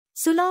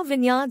Sula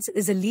Vineyards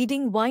is a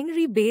leading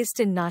winery based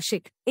in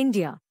Nashik,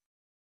 India.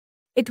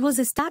 It was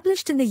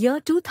established in the year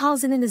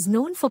 2000 and is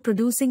known for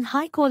producing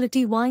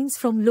high-quality wines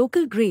from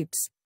local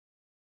grapes.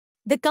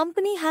 The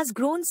company has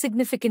grown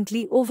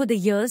significantly over the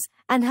years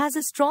and has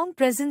a strong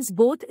presence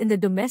both in the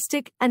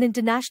domestic and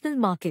international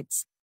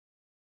markets.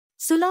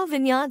 Sula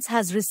Vineyards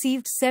has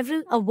received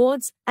several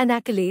awards and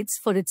accolades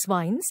for its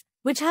wines,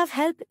 which have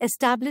helped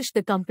establish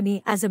the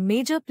company as a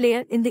major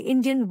player in the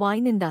Indian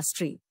wine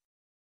industry.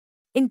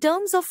 In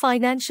terms of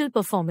financial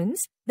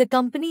performance, the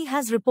company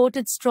has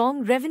reported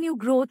strong revenue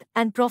growth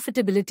and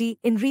profitability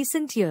in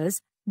recent years,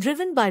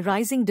 driven by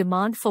rising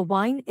demand for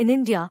wine in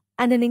India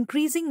and an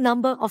increasing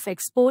number of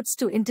exports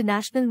to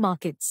international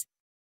markets.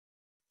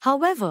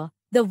 However,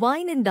 the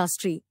wine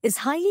industry is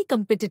highly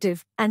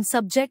competitive and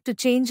subject to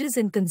changes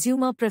in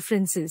consumer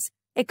preferences,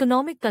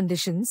 economic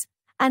conditions,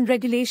 and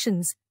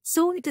regulations,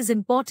 so it is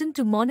important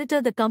to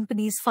monitor the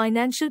company's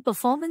financial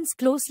performance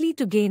closely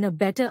to gain a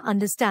better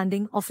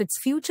understanding of its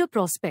future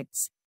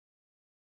prospects.